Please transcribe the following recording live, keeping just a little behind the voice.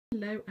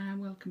Hello and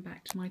welcome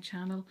back to my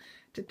channel.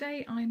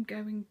 Today I'm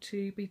going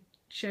to be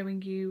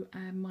showing you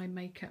my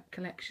makeup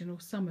collection, or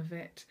some of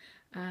it.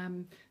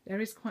 There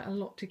is quite a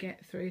lot to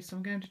get through, so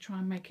I'm going to try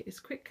and make it as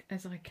quick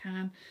as I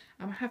can.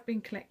 I have been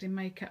collecting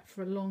makeup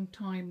for a long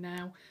time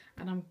now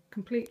and I'm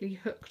completely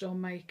hooked on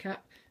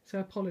makeup, so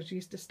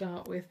apologies to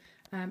start with.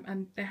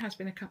 And there has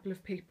been a couple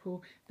of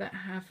people that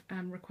have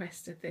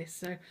requested this,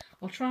 so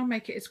I'll try and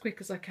make it as quick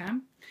as I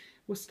can.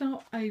 We'll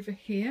start over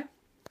here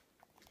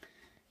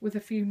with a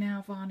few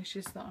nail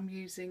varnishes that I'm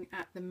using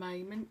at the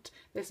moment.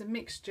 There's a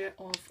mixture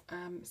of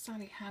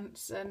Sally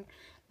Hansen,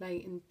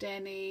 Leighton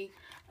Denny,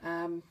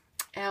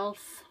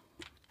 Elf,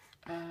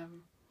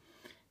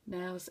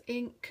 Nails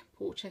Inc,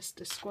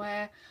 Porchester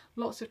Square,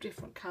 lots of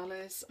different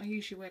colours. I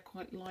usually wear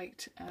quite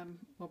light,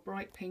 well,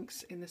 bright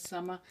pinks in the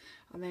summer,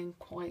 and then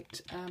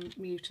quite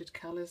muted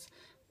colours,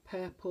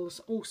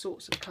 purples, all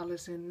sorts of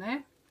colours in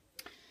there.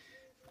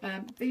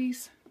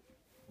 These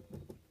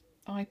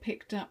I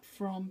picked up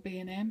from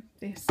B&M,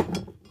 this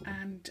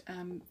and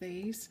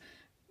these.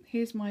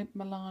 Here's my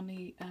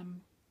Milani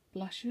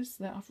blushes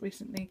that I've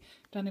recently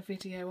done a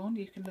video on.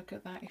 You can look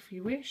at that if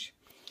you wish.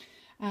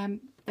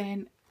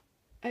 Then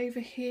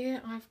over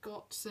here I've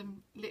got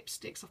some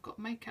lipsticks. I've got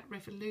Makeup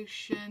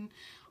Revolution.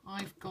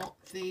 I've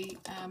got the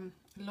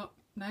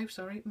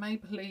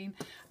Maybelline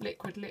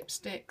liquid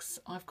lipsticks.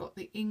 I've got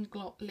the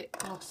Inglot lip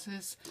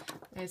glosses.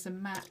 There's a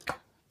MAC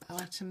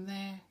item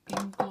there,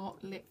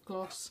 Inglot lip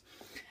gloss.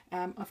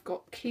 I've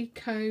got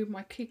Kiko.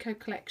 My Kiko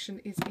collection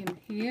is in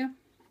here.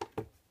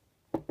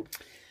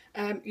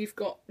 You've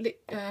got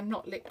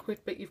not liquid,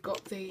 but you've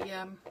got the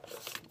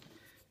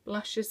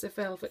blushes, the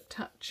Velvet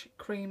Touch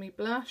creamy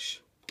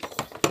blush.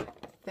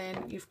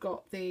 Then you've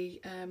got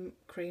the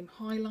cream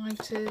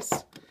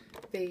highlighters,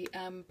 the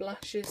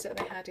blushes that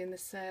they had in the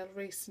sale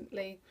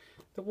recently,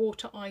 the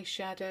water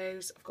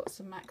eyeshadows. I've got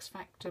some Max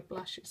Factor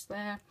blushes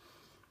there.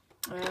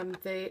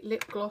 The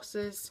lip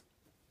glosses,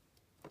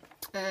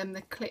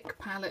 the Click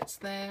palettes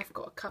there, I've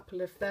got a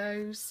couple of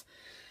those.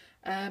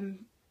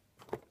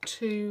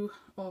 Two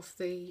of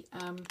the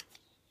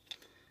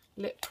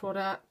lip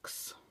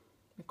products,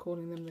 we're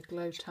calling them the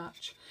Glow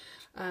Touch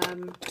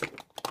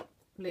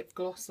lip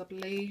gloss, I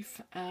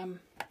believe.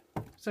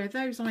 So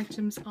those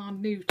items are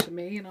new to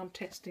me and I'm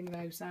testing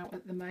those out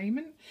at the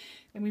moment.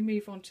 Then we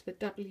move on to the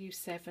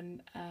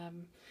W7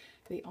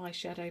 the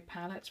eyeshadow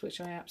palettes, which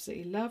I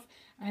absolutely love,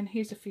 and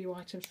here's a few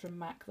items from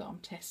MAC that I'm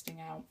testing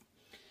out.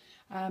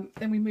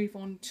 Then we move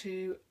on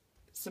to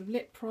some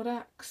lip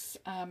products.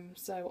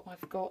 So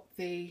I've got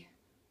the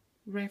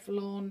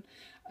Revlon,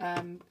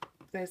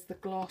 there's the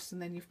gloss,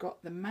 and then you've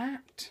got the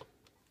matte.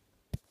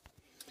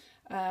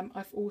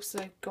 I've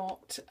also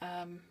got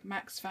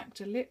Max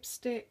Factor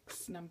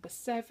lipsticks, number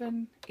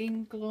 7,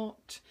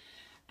 Inglot,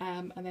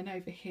 and then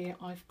over here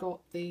I've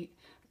got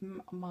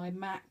my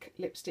MAC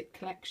lipstick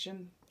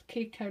collection,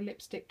 Kiko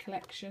lipstick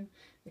collection,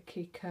 the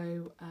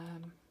Kiko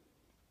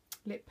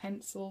lip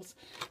pencils,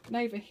 and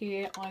over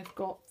here I've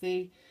got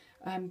the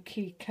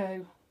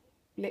Kiko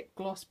lip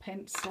gloss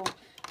pencil,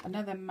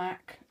 another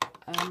MAC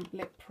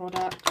lip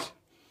product,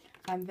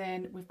 and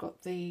then we've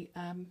got the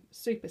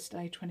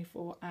Superstay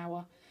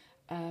 24-hour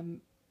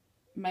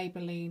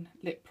Maybelline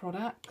lip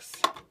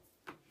products.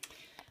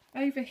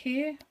 Over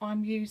here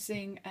I'm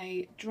using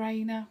a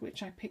drainer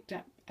which I picked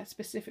up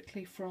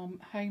specifically from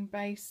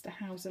Homebase to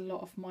house a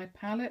lot of my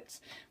palettes.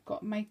 I've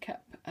got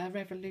Makeup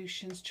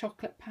Revolution's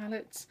chocolate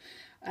palettes,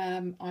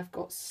 I've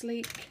got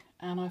Sleek,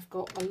 and I've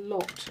got a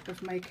lot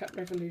of Makeup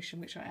Revolution,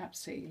 which I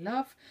absolutely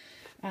love.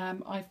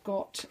 I've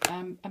got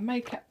a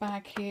makeup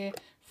bag here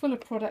full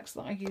of products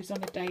that I use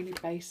on a daily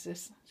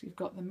basis. So you've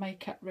got the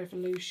Makeup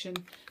Revolution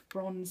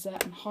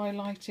bronzer and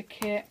highlighter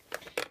kit,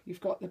 you've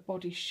got the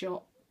Body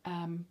Shop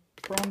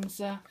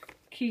bronzer,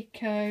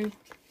 Kiko,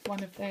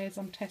 one of theirs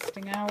I'm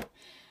testing out,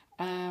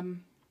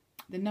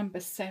 the number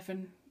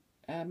 7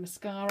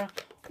 mascara,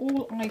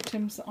 all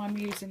items that I'm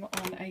using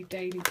on a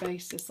daily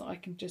basis that I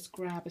can just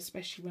grab,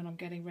 especially when I'm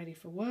getting ready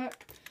for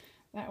work.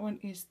 That one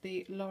is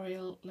the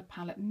L'Oreal La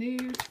Palette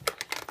Nude,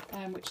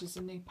 which is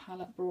a new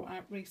palette brought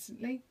out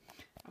recently.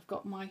 I've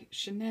got my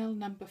Chanel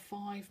number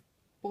 5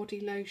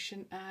 body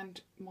lotion and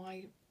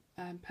my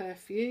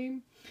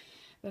perfume.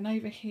 Then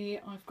over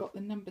here I've got the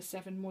number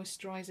 7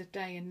 moisturiser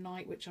day and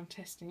night, which I'm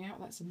testing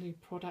out. That's a new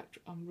product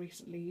I'm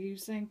recently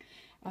using.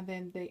 And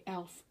then the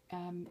Elf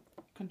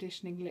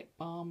conditioning lip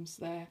balms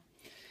there.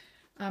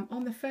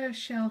 On the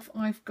first shelf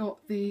I've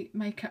got the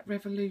Makeup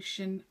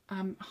Revolution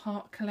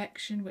Heart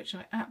collection, which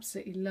I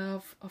absolutely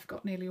love. I've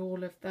got nearly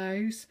all of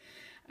those.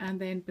 And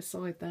then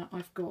beside that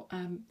I've got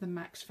the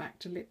Max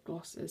Factor lip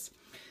glosses.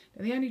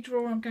 Now, the only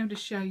drawer I'm going to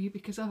show you,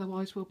 because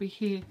otherwise we'll be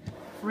here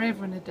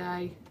forever and a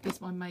day, is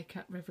my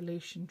Makeup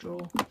Revolution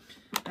drawer.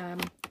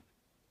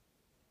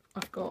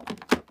 I've got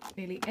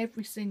nearly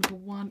every single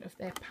one of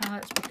their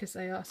palettes because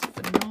they are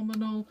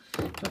phenomenal.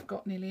 So I've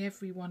got nearly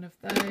every one of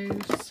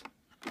those.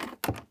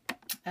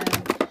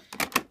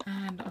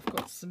 And I've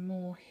got some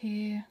more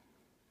here.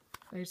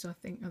 Those I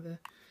think are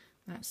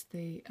that's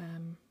the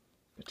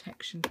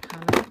protection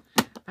palette.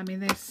 I mean,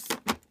 there's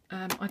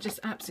I just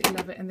absolutely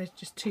love it, and there's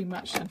just too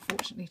much,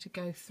 unfortunately, to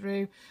go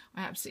through.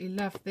 I absolutely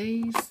love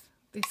these.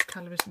 This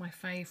colour is my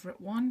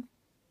favourite one.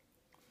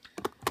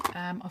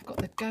 I've got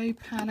the Go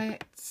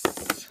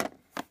palettes.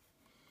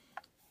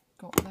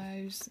 Got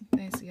those.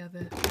 There's the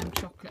other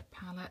chocolate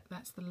palette.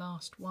 That's the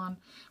last one.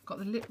 I've got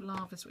the lip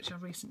lavas, which I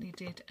recently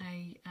did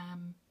a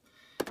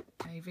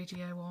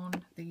video on.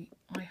 The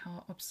I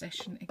Heart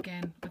Obsession,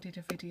 again, I did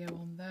a video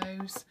on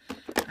those.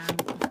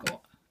 I've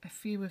got a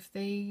few of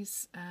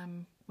these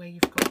where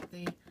you've got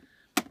the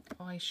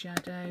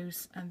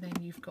eyeshadows and then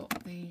you've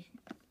got the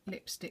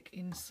lipstick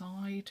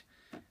inside.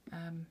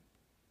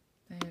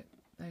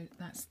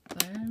 That's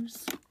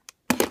those.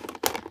 I've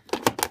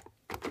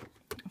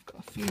got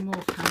a few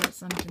more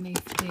palettes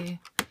underneath here.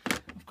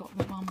 I've got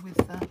the one with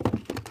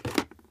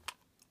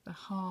the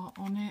heart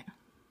on it.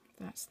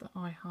 That's the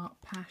I Heart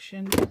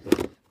Passion.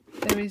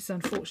 There is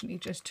unfortunately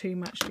just too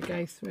much to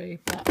go through,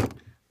 but I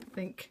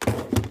think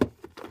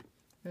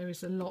there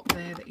is a lot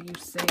there that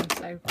you've seen.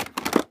 So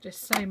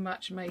just so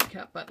much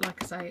makeup, but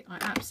like I say, I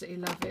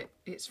absolutely love it.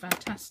 It's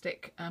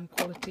fantastic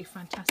quality,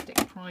 fantastic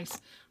price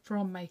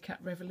from Makeup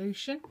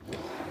Revolution.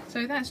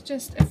 So that's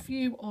just a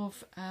few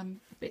of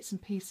bits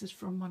and pieces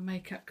from my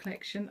makeup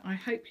collection. I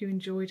hope you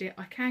enjoyed it.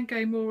 I can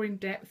go more in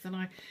depth and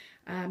I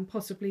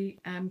possibly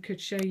could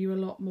show you a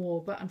lot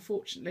more, but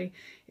unfortunately,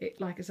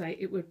 like I say,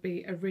 it would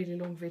be a really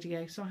long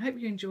video. So I hope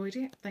you enjoyed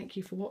it. Thank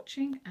you for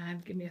watching,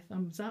 and give me a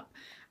thumbs up,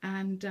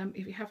 and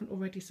if you haven't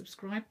already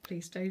subscribed,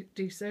 please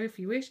do so if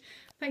you wish.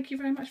 Thank you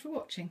very much for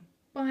watching.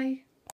 Bye.